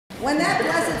When that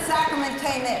Blessed Sacrament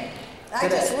came in, I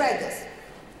just read this,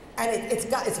 and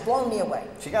it's blown me away.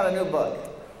 She got a new book.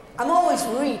 I'm always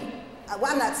reading.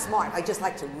 Well, I'm not smart. I just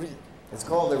like to read. It's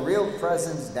called The Real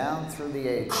Presence Down Through the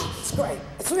Ages. Oh, it's great.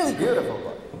 It's really good. Beautiful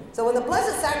book. So when the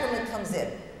Blessed Sacrament comes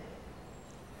in,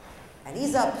 and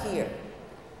he's up here,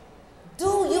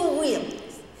 do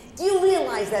you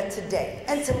realize that today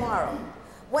and tomorrow,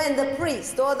 when the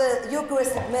priest or the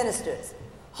Eucharistic ministers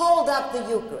hold up the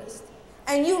Eucharist,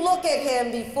 and you look at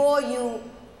him before you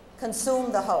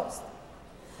consume the host,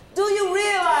 do you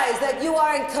realize that you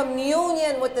are in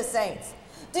communion with the saints?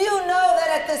 Do you know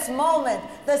that at this moment,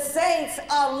 the saints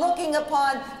are looking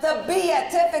upon the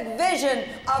beatific vision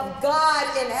of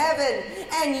God in heaven,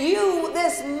 and you,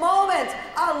 this moment,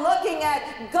 are looking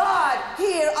at God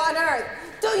here on earth?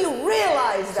 Do you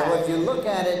realize that? So if you look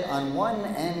at it on one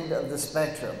end of the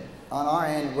spectrum, on our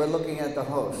end, we're looking at the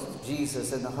host,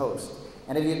 Jesus and the host.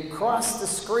 And if you cross the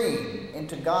screen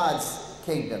into God's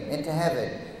kingdom, into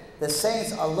heaven, the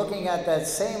saints are looking at that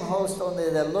same host, only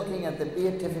they're looking at the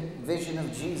beatific vision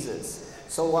of Jesus.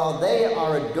 So while they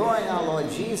are adoring our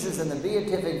Lord Jesus in the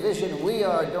beatific vision, we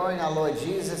are adoring our Lord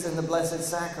Jesus in the Blessed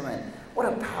Sacrament. What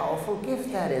a powerful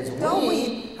gift that is.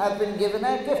 We have been given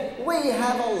that gift. We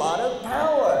have a lot of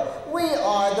power. We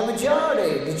are the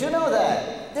majority. Did you know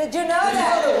that? Did you know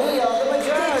that? Did you know that we are the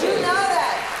majority? Did you know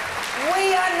that?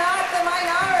 We are not the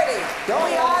minority.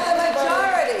 We are the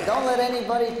majority. Don't let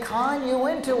anybody con you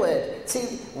into it.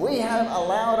 See, we have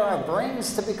allowed our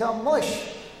brains to become mush.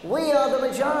 We are the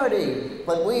majority,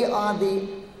 but we are the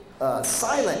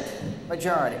silent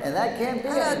majority, and that can't be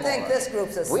anymore. I don't think this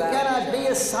group's a silent We cannot majority.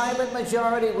 be a silent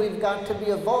majority. We've got to be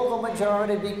a vocal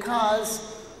majority,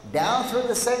 because down through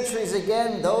the centuries,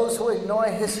 again, those who ignore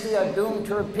history are doomed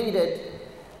to repeat it.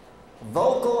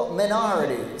 Vocal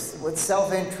minorities with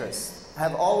self-interest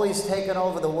have always taken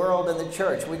over the world and the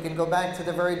church. We can go back to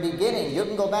the very beginning. You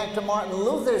can go back to Martin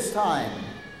Luther's time.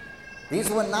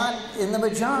 These were not in the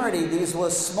majority. These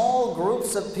were small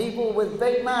groups of people with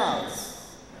big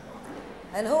mouths.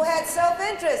 And who had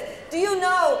self-interest? Do you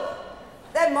know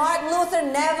that Martin Luther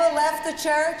never left the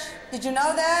church? Did you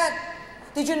know that?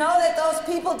 Did you know that those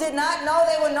people did not know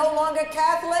they were no longer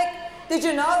Catholic? Did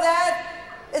you know that?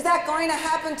 Is that going to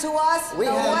happen to us? We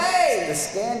no have way. The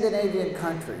Scandinavian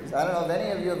countries. I don't know if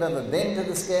any of you have ever been to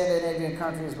the Scandinavian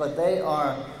countries, but they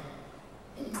are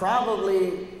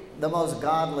probably the most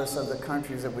godless of the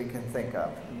countries that we can think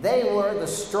of. They were the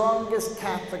strongest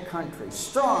Catholic country.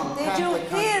 Strong Catholic country.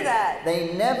 Did you hear that?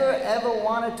 They never ever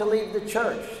wanted to leave the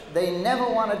church. They never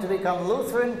wanted to become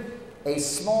Lutheran. A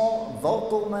small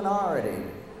vocal minority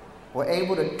were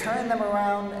able to turn them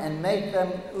around and make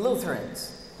them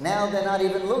Lutherans. Now they're not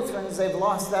even Lutherans. They've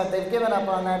lost that. They've given up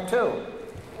on that too.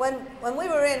 When we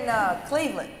were in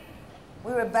Cleveland,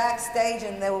 we were backstage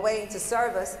and they were waiting to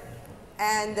serve us.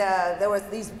 And there were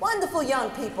these wonderful young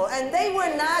people, and they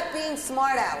were not being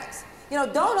smart alecks. You know,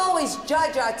 don't always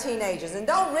judge our teenagers, and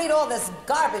don't read all this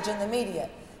garbage in the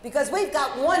media, because we've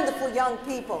got wonderful young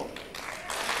people.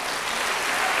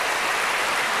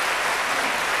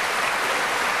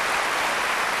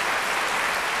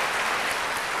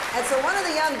 And so one of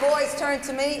the young boys turned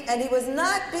to me, and he was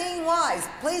not being wise.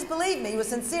 Please believe me, he was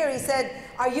sincere. He said,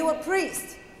 "Are you a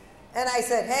priest?" And I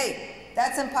said, "Hey,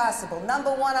 that's impossible.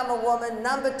 Number one, I'm a woman.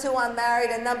 Number two, I'm married.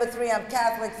 And number three, I'm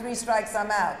Catholic. 3 strikes,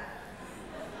 I'm out."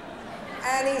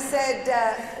 And he said,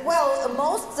 well,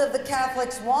 most of the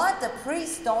Catholics want a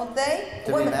priest, don't they?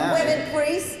 Women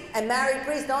priests and married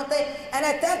priests, don't they? And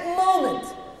at that moment,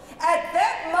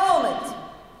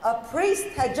 a priest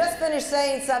had just finished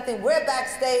saying something. We're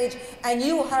backstage, and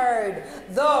you heard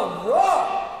the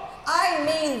roar. I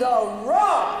mean the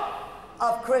roar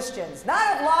of Christians,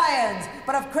 not of lions,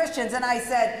 but of Christians. And I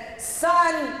said,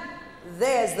 "Son,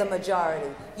 there's the majority.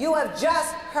 You have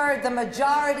just heard the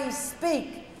majority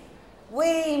speak.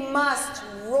 We must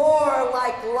roar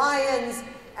like lions,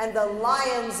 and the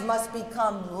lions must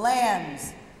become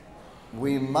lambs."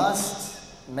 We must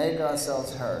make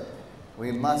ourselves heard.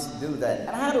 We must do that. And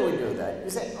how do we do that? You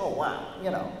say, "Oh, wow,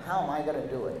 you know, how am I going to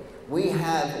do it?" We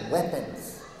have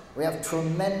weapons. We have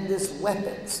tremendous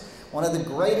weapons. One of the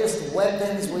greatest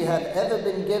weapons we have ever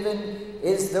been given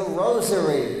is the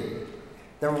rosary.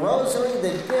 The rosary,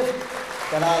 the gift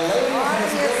that Our Lady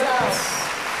has given us.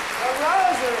 The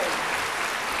rosary.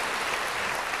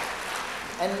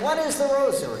 And what is the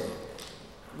rosary?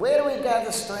 Where do we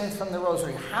gather strength from the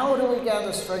rosary? How do we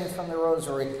gather strength from the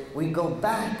rosary? We go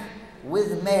back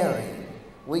with Mary.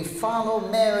 We follow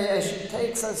Mary as she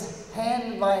takes us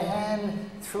hand by hand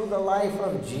through the life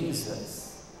of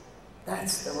Jesus.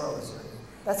 That's the rosary.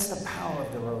 That's the power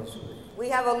of the rosary. We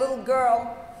have a little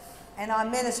girl, And our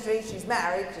ministry, she's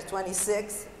married, she's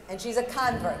 26, and she's a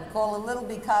convert. We call her little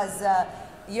because a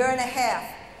year and a half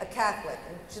a Catholic.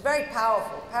 And she's very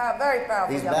powerful, very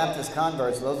powerful. These Baptist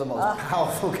converts, those are the most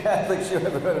powerful Catholics you're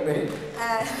ever going to meet.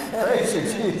 Praise you,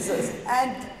 Jesus.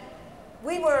 And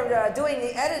we were doing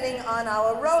the editing on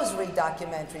our Rosary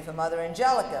documentary for Mother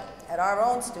Angelica at our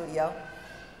own studio.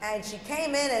 And she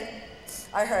came in and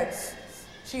I heard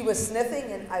she was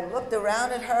sniffing, and I looked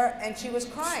around at her and she was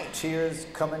crying. Tears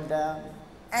coming down.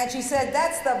 And she said,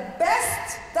 "That's the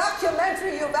best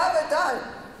documentary you've ever done."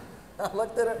 I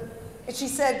looked at her and she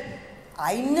said,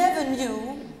 "I never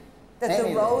knew that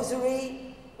the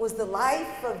Rosary was the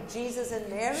life of Jesus and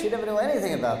Mary." She never knew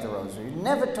anything about the Rosary.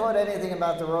 Never taught anything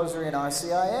about the Rosary in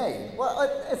RCIA. Well,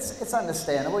 it's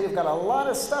understandable. You've got a lot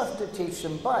of stuff to teach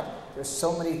them, but there's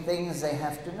so many things they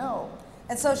have to know.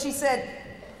 And so she said,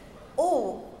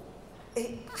 "Oh,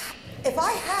 if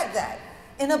I had that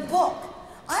in a book,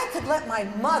 I could let my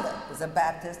mother, who's a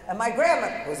Baptist, and my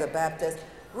grandmother, who's a Baptist,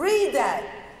 read that.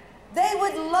 They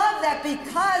would love that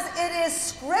because it is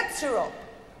scriptural."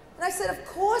 And I said, "Of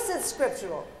course it's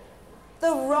scriptural.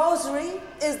 The Rosary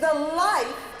is the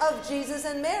life of Jesus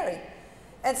and Mary."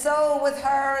 And so with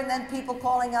her and then people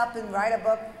calling up and write a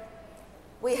book,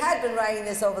 we had been writing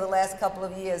this over the last couple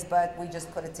of years, but we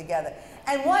just put it together.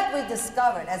 And what we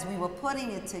discovered as we were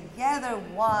putting it together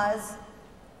was,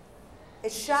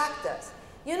 it shocked us.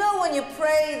 You know when you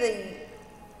pray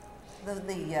the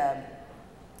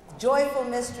joyful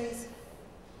mysteries?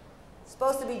 It's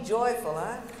supposed to be joyful,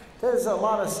 huh? There's a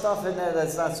lot of stuff in there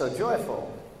that's not so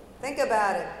joyful. Think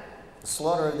about it. The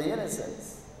slaughter of the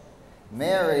innocents.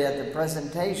 Mary at the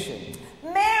presentation.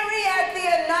 Mary at the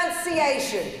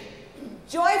Annunciation.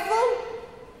 Joyful?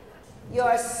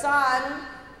 Your son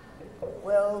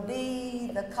will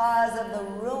be the cause of the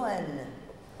ruin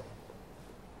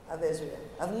of Israel,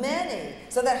 of many,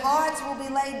 so that hearts will be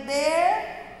laid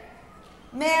bare.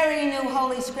 Mary knew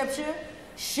Holy Scripture.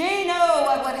 She knew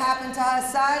what would happen to her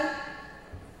son.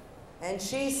 And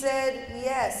she said,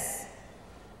 yes.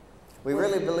 We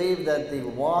really believe that the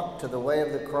walk to the way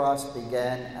of the cross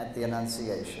began at the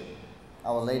Annunciation.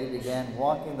 Our Lady began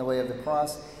walking the way of the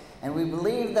cross. And we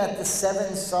believe that the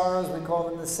 7 sorrows, we call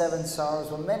them the 7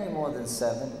 sorrows, were many more than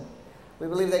 7. We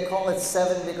believe they call it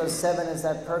 7 because 7 is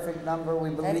that perfect number. We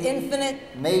believe an infinite.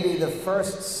 Maybe the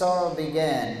first sorrow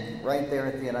began right there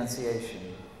at the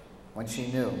Annunciation, when she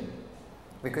knew,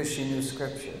 because she knew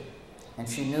Scripture. And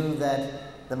she knew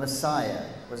that the Messiah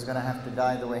was going to have to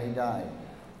die the way he died.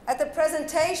 At the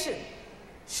presentation,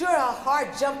 sure, her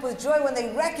heart jumped with joy when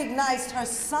they recognized her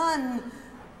son.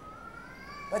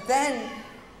 But then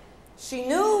she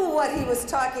knew what he was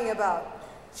talking about.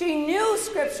 She knew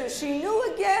Scripture. She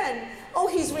knew again. Oh,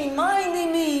 he's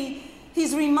reminding me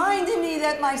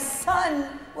that my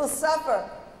son will suffer.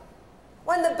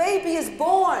 When the baby is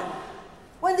born,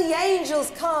 when the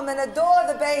angels come and adore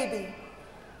the baby.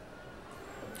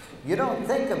 You don't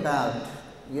think about,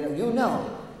 you know, but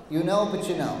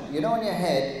you know. You know in your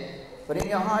head, but in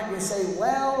your heart you say,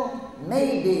 well,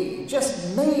 maybe,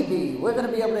 just maybe, we're going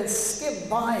to be able to skip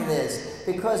by this,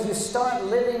 because you start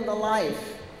living the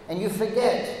life and you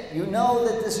forget. You know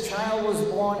that this child was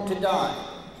born to die.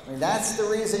 I mean, that's the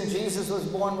reason Jesus was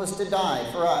born, was to die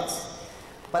for us.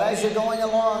 But as you're going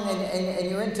along and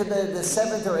you're into the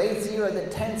 7th or 8th year or the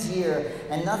 10th year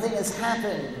and nothing has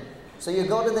happened, so you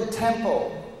go to the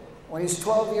temple. When he's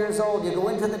 12 years old, you go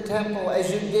into the temple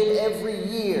as you did every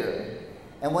year.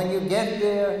 And when you get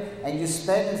there and you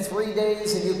spend 3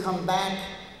 days and you come back,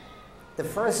 the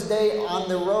first day on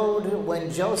the road, when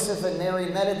Joseph and Mary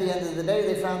met at the end of the day,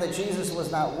 they found that Jesus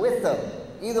was not with them,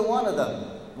 either one of them.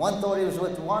 One thought he was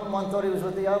with one thought he was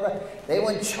with the other. They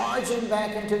went charging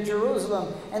back into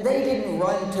Jerusalem, and they didn't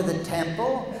run to the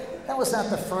temple. That was not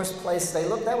the first place they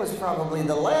looked. That was probably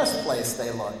the last place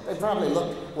they looked. They probably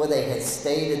looked where they had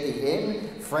stayed at the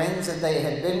inn, friends that they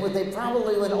had been with. They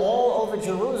probably went all over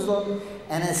Jerusalem,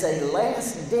 and as a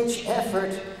last-ditch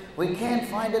effort, we can't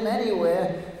find him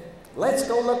anywhere. Let's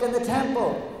go look in the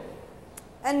temple.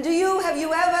 And have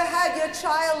you ever had your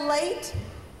child late?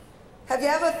 Have you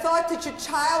ever thought that your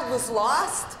child was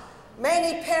lost?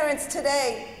 Many parents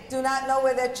today do not know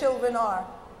where their children are.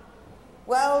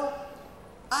 Well,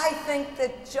 I think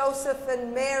that Joseph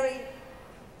and Mary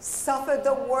suffered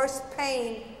the worst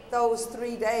pain those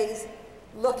 3 days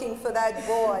looking for that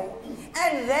boy.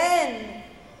 And then,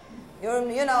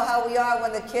 you know how we are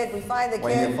when we find the kid.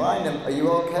 When you find him, are you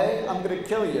okay? I'm going to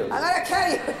kill you. I'm going to kill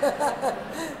you.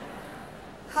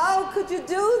 How could you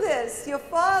do this? Your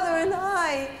father and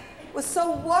I were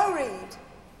so worried.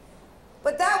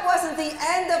 But that wasn't the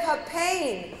end of her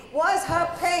pain. Was her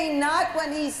pain not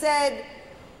when he said,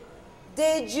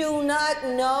 Did you not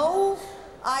know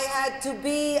I had to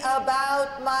be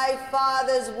about my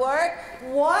Father's work?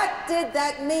 What did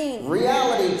that mean?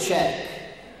 Reality check.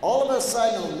 All of a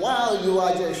sudden, wow, you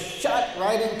are just shot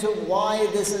right into why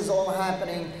this is all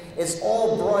happening. It's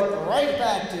all brought right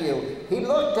back to you. He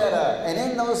looked at her, and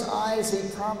in those eyes, he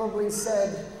probably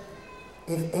said,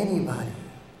 if anybody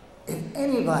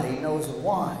knows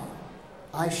why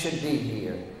I should be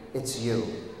here, it's you.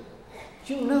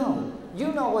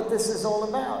 You know what this is all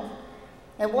about.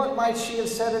 And what might she have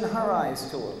said in her eyes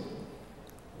to him?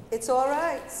 It's all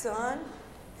right, son.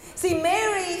 See,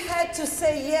 Mary had to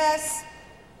say yes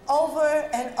over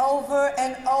and over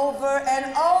and over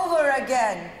and over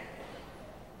again.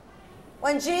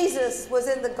 When Jesus was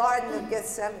in the Garden of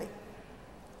Gethsemane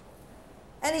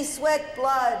and he sweat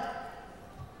blood,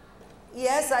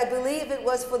 yes, I believe it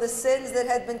was for the sins that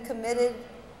had been committed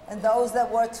and those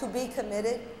that were to be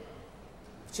committed.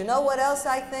 But you know what else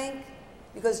I think?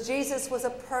 Because Jesus was a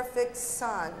perfect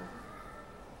son,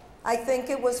 I think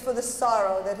it was for the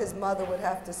sorrow that his mother would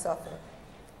have to suffer.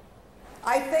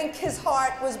 I think his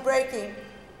heart was breaking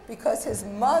because his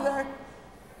mother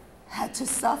had to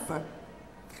suffer.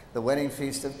 The wedding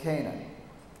feast of Cana,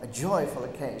 a joyful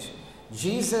occasion.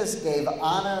 Jesus gave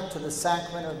honor to the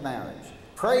sacrament of marriage.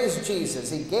 Praise Jesus.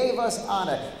 He gave us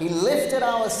honor. He lifted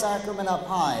our sacrament up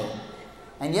high.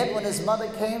 And yet when his mother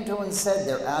came to him and said,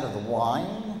 they're out of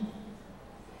wine?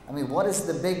 I mean, what is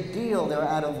the big deal? They're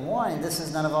out of wine. This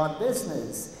is none of our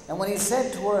business. And when he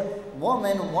said to her,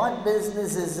 woman, what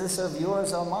business is this of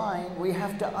yours or mine? We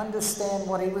have to understand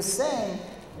what he was saying.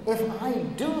 If I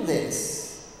do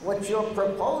this, what you're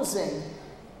proposing,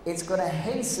 it's going to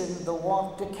hasten the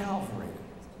walk to Calvary.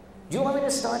 Do you want me to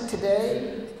start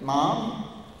today, Mom?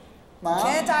 Mom?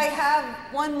 Can't I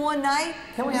have one more night?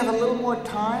 Can we have a little more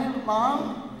time,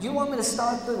 Mom? Do you want me to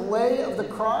start the way of the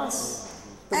cross?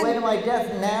 The way to my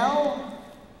death now?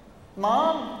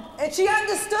 Mom? And she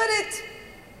understood it.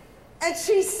 And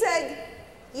she said,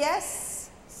 yes,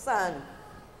 son.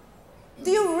 Do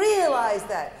you realize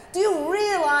that? Do you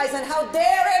realize, and how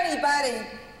dare anybody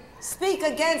speak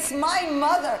against my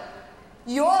mother,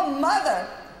 your mother,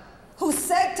 who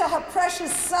said to her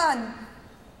precious son,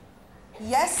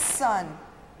 yes, son,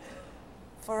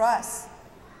 for us,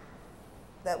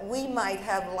 that we might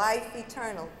have life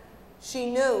eternal.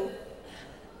 She knew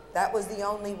that was the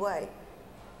only way.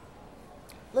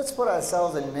 Let's put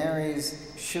ourselves in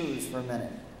Mary's shoes for a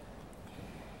minute.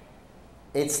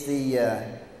 It's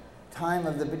the time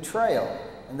of the betrayal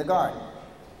in the garden.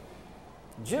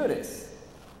 Judas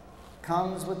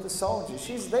comes with the soldiers.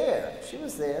 She's there. She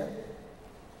was there.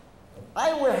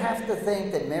 I would have to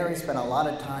think that Mary spent a lot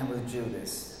of time with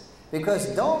Judas. Because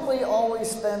don't we always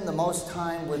spend the most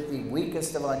time with the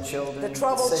weakest of our children? The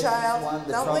troubled child,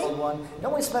 the troubled one.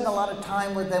 Don't we spend a lot of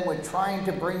time with them? We're trying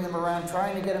to bring them around,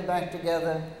 trying to get them back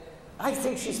together. I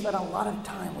think she spent a lot of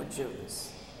time with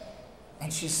Judas.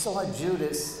 And she saw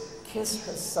Judas kiss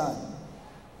her son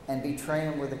and betray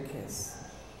him with a kiss.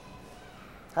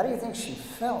 How do you think she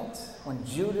felt when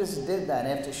Judas did that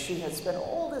after she had spent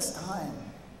all this time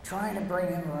trying to bring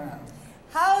him around?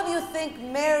 How do you think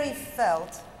Mary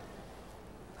felt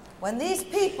when these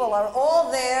people are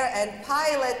all there and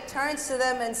Pilate turns to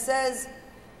them and says,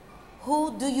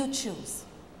 who do you choose?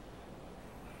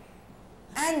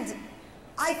 And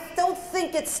I don't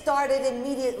think it started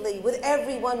immediately with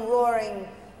everyone roaring,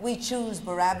 we choose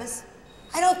Barabbas.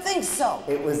 I don't think so.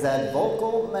 It was that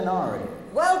vocal minority.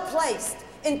 Well placed,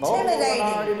 intimidating. Vocal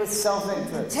minority with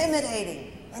self-interest.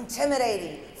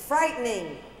 Intimidating,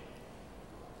 frightening.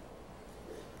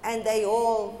 And they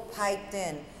all piped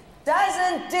in.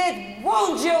 Doesn't it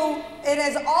wound you? It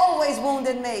has always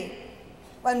wounded me.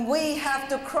 When we have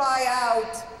to cry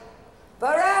out,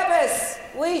 Barabbas,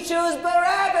 we choose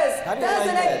Barabbas.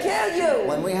 Doesn't it kill you?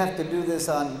 When we have to do this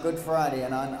on Good Friday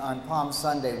and on Palm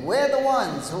Sunday, we're the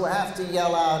ones who have to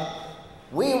yell out,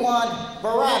 we want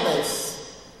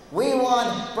Barabbas. We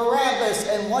want Barabbas.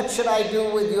 And what should I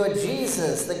do with your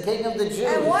Jesus, the King of the Jews?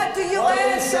 And what do you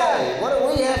answer? What do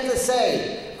we have to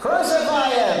say? Crucify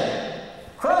him.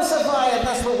 Crucify him,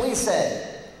 that's what we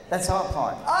said. That's our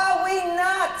part. Are we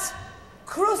not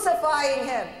crucifying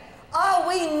him? Are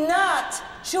we not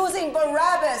choosing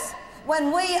Barabbas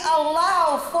when we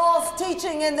allow false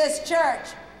teaching in this church?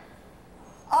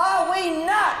 Are we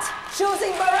not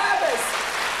choosing Barabbas?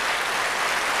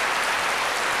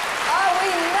 Are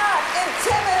we not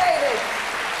intimidated?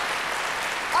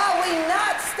 Are we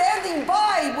not standing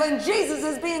by when Jesus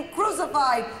is being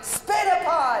crucified, spit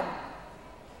upon?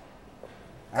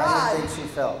 How do you think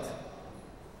she felt?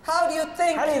 How do you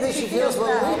think she feels when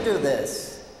now? we do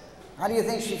this? How do you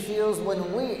think she feels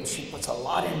when she puts a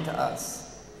lot into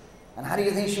us? And how do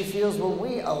you think she feels when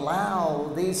we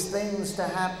allow these things to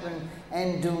happen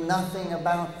and do nothing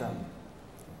about them?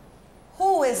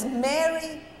 Who is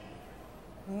Mary?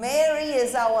 Mary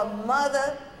is our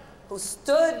mother who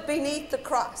stood beneath the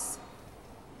cross.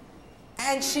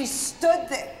 And she stood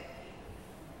there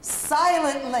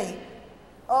silently.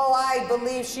 Oh, I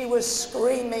believe she was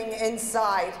screaming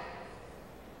inside.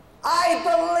 I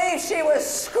believe she was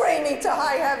screaming to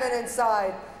high heaven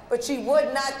inside. But she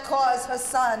would not cause her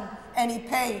son any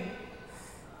pain.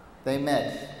 They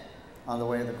met on the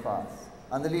way to the cross.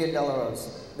 On the Via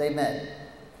Dolorosa, they met.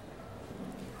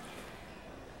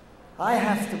 I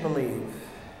have to believe,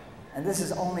 and this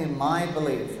is only my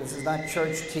belief, this is not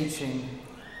church teaching,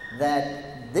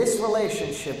 that this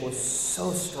relationship was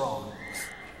so strong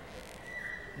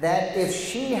that if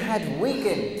she had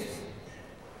weakened,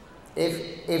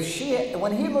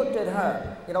 when he looked at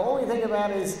her, all we think about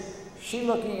is she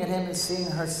looking at him and seeing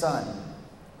her son,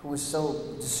 who was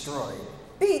so destroyed.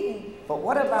 Beaten. But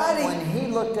what about bloody. when he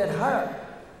looked at her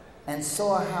and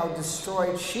saw how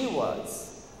destroyed she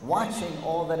was, watching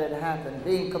all that had happened,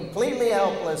 being completely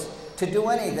helpless to do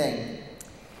anything?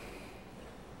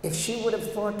 If she would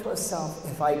have thought to herself,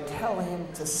 if I tell him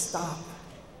to stop,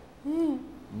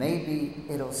 maybe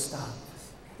it'll stop.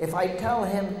 If I tell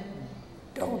him,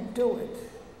 don't do it,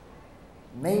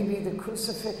 maybe the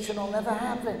crucifixion will never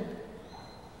happen.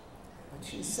 But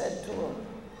she said to him,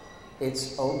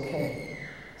 it's okay,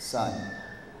 son.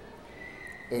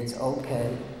 It's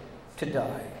okay to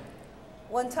die.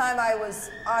 One time I was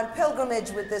on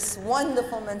pilgrimage with this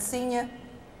wonderful Monsignor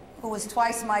who was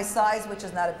twice my size, which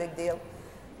is not a big deal.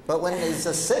 But when there's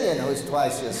a Sicilian who's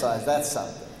twice your size, that's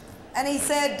something. And he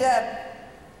said,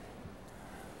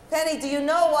 Penny, do you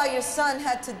know why your son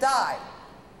had to die?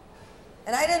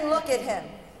 And I didn't look at him.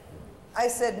 I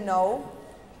said, no.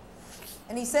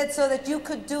 And he said, so that you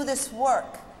could do this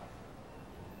work.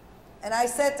 And I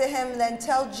said to him, then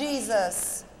tell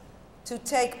Jesus to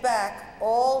take back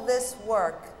all this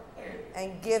work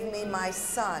and give me my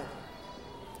son.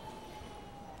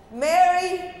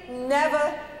 Mary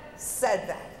never said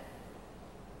that.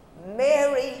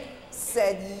 Mary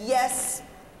said yes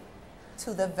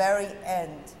to the very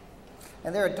end.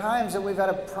 And there are times that we've had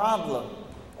a problem,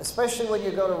 especially when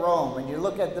you go to Rome and you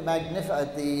look at the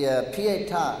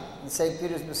Pietà in St.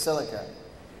 Peter's Basilica,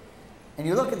 and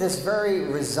you look at this very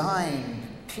resigned,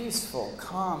 peaceful,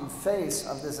 calm face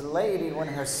of this lady when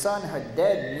her son, her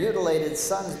dead, mutilated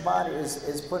son's body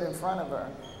is put in front of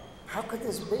her. How could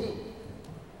this be?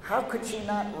 How could she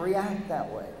not react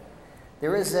that way?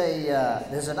 There's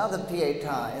another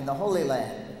Pietà in the Holy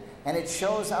Land, and it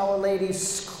shows Our Lady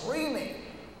screaming.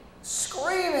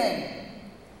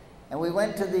 And we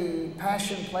went to the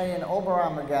Passion Play in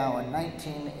Oberammergau in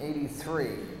 1983.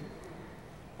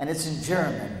 And it's in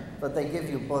German, but they give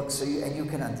you books so you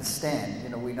can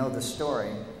understand. We know the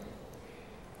story.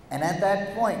 And at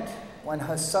that point, when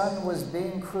her son was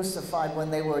being crucified, when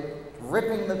they were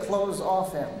ripping the clothes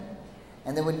off him,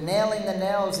 and they were nailing the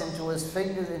nails into his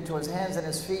fingers, into his hands and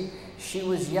his feet, she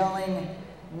was yelling,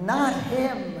 not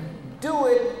him, do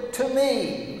it to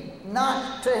me,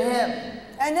 not to him.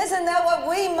 And isn't that what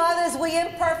we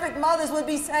imperfect mothers would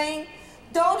be saying?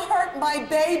 Don't hurt my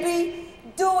baby,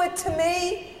 do it to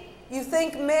me. You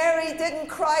think Mary didn't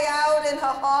cry out in her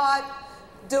heart,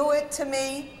 do it to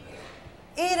me?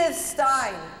 Edith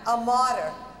Stein, a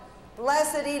martyr,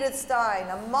 blessed Edith Stein,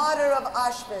 a martyr of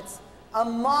Auschwitz, a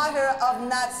martyr of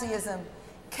Nazism,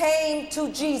 came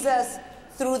to Jesus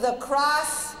through the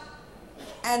cross,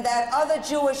 and that other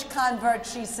Jewish convert,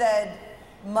 she said,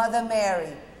 Mother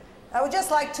Mary. I would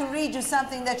just like to read you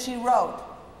something that she wrote.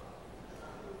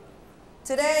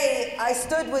 Today, I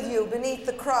stood with you beneath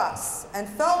the cross and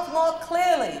felt more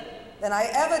clearly than I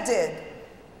ever did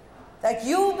that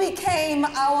you became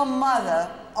our mother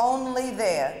only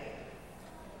there.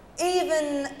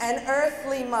 Even an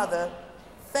earthly mother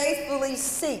faithfully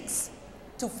seeks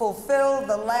to fulfill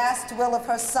the last will of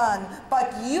her son,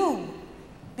 but you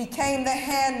became the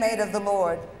handmaid of the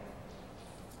Lord.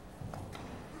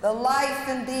 The life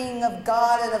and being of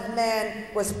God and of man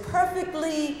was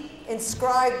perfectly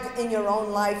inscribed in your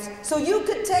own life, so you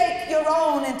could take your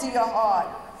own into your heart.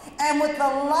 And with the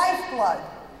lifeblood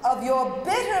of your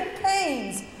bitter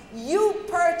pains, you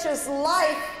purchase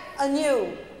life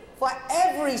anew for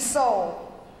every soul.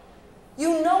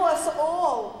 You know us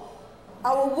all,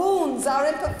 our wounds, our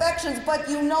imperfections, but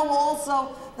you know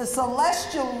also the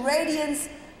celestial radiance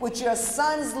which your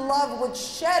Son's love would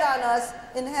shed on us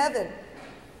in heaven.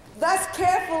 Thus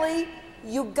carefully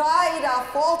you guide our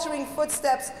faltering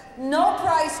footsteps, no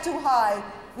price too high,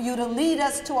 for you to lead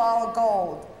us to our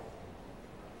goal.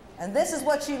 And this is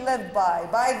what she lived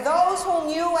by those whom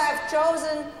you have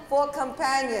chosen for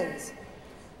companions,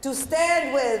 to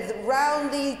stand with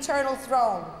round the eternal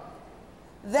throne.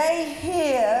 They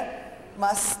here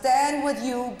must stand with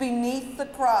you beneath the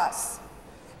cross,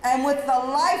 and with the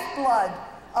lifeblood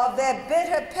of their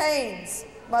bitter pains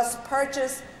must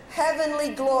purchase heavenly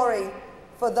glory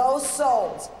for those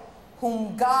souls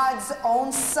whom God's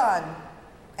own Son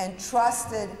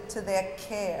entrusted to their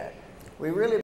care. We really